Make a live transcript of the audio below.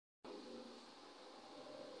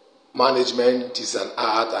Management is an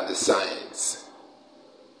art and a science.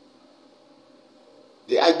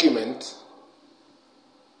 The argument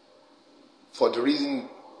for the reason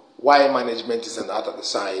why management is an art and a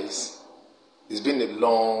science has been a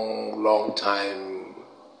long time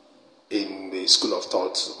in the school of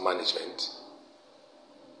thought of management.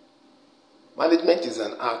 Management is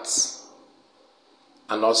an art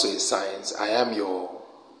and also a science. I am your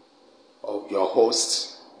host,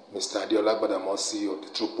 Mr. Adiola Badamosi of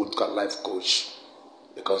the True Podcast Life Coach,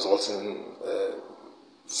 a consulting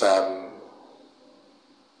firm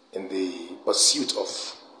in the pursuit of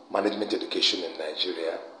management education in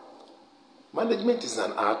Nigeria. Management is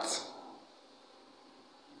an art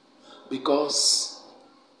because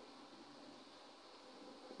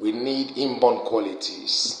we need inborn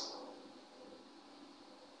qualities,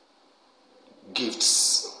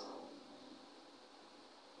 gifts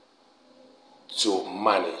to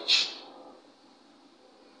manage.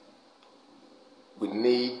 We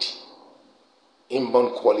need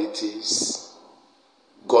inborn qualities,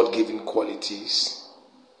 God-given qualities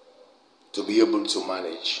to be able to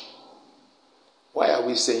manage. Why are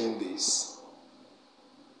we saying this?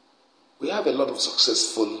 We have a lot of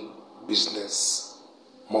successful business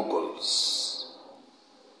moguls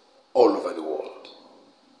all over the world.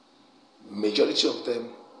 Majority of them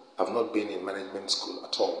have not been in management school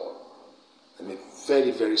at all. I mean,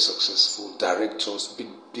 very successful directors, big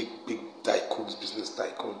tycoons, business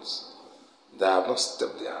tycoons, that have not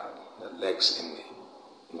stepped their legs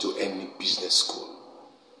into any business school.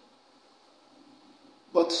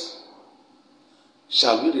 But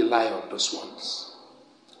shall we rely on those ones?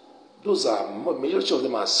 Majority of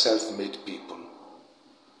them are self-made people.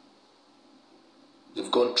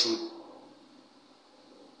 They've gone through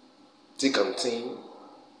thick and thin.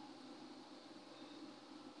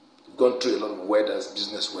 They've gone through a lot of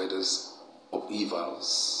business weathers,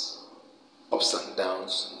 upheavals, ups and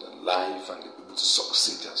downs in life, and they're able to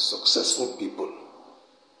succeed as successful people.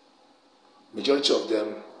 Majority of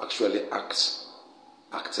them actually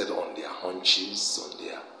acted on their hunches, on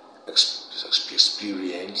their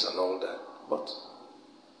experience and all that. But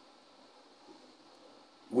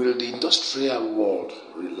will the industrial world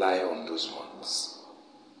rely on those ones?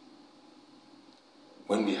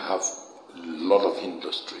 When we have a lot of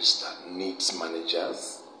industries that needs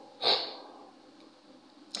managers,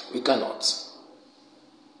 we cannot.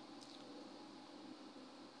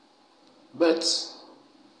 But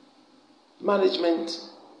management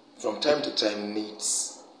from time to time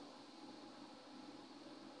needs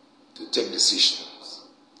to take decisions,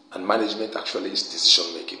 and management actually is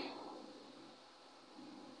decision making.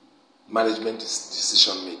 Management is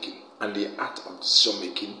decision making, and the art of decision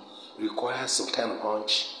making requires some kind of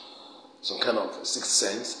hunch, some kind of sixth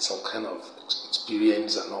sense, some kind of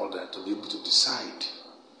experience and all that to be able to decide.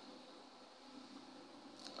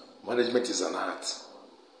 Management is an art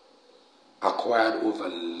acquired over a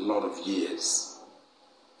lot of years,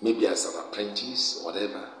 maybe as an apprentice,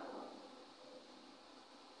 whatever.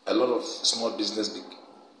 A lot of small business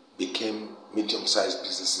became medium-sized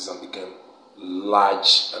businesses and became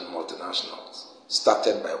large and multinationals,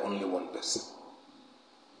 started by only one person.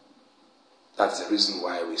 That's the reason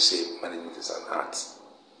why we say management is an art.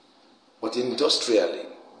 But industrially,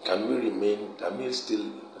 can we still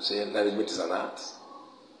say management is an art?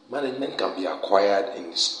 Management can be acquired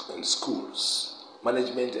in schools.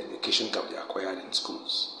 Management education can be acquired in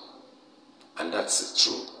schools. And that's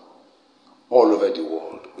true. All over the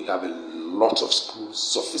world, we have a lot of schools,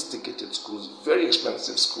 sophisticated schools, very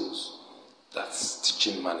expensive schools that's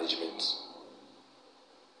teaching management.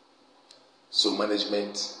 So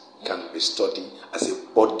management can be studied as a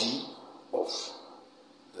body of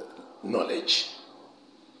knowledge.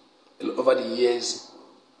 Over the years,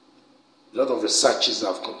 a lot of researches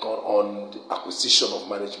have gone on the acquisition of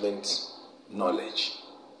management knowledge.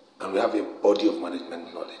 And we have a body of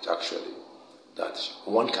management knowledge, actually, that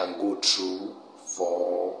one can go through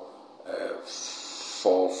for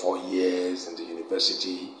 4 years in the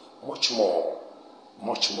university, much more,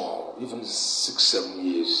 even 6-7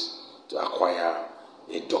 years to acquire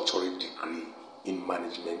a doctorate degree in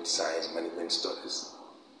management science, management studies.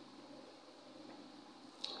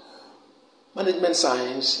 Management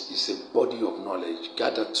science is a body of knowledge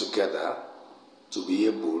gathered together to be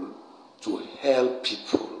able to help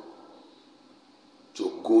people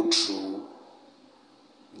to go through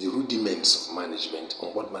the rudiments of management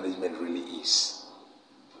and what management really is.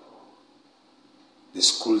 The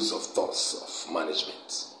schools of thoughts of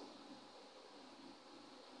management.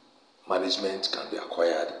 Management can be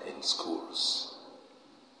acquired in schools,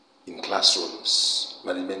 in classrooms.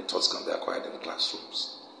 Management thoughts can be acquired in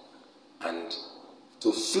classrooms. And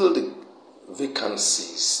To fill the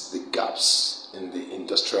vacancies, the gaps in the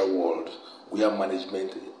industrial world where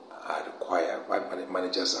management are required,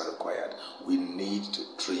 managers are required, we need to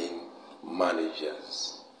train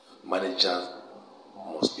managers. Managers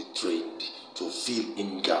must be trained to fill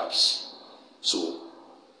in gaps so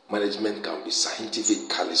management can be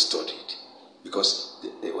scientifically studied, because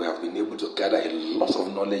we have been able to gather a lot of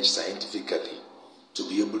knowledge scientifically to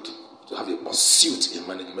be able to have a pursuit in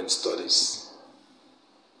management studies.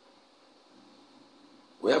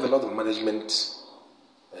 We have a lot of management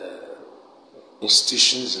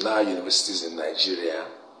institutions in our universities in Nigeria.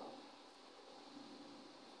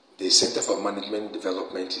 The Center for Management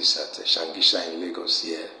Development is at Shangisha in Lagos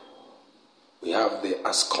here. We have the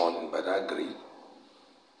ASCON in Badagry.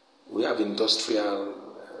 We have industrial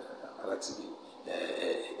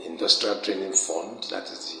training fund, that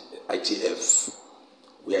is the ITF,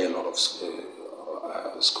 where a lot of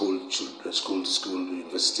school children, school,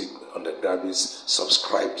 university undergraduates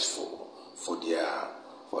subscribed for their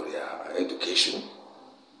education.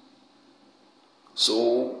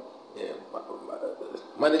 So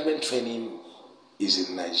management training is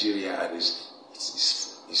in Nigeria and is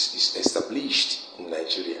established in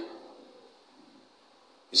Nigeria.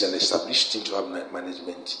 It's an established thing to have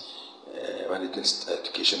management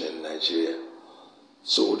education in Nigeria.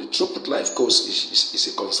 So the Throughput Life Course is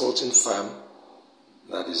a consulting firm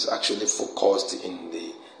that is actually focused in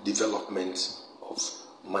the development of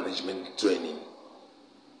management training.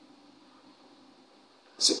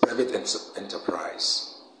 It's a private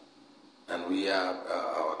enterprise, and we have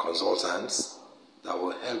our consultants that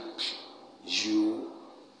will help you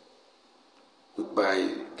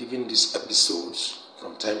by giving these episodes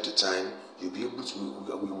from time to time. We will be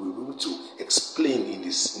able to explain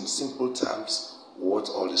in simple terms what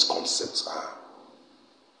all these concepts are.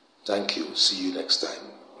 Thank you. See you next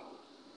time.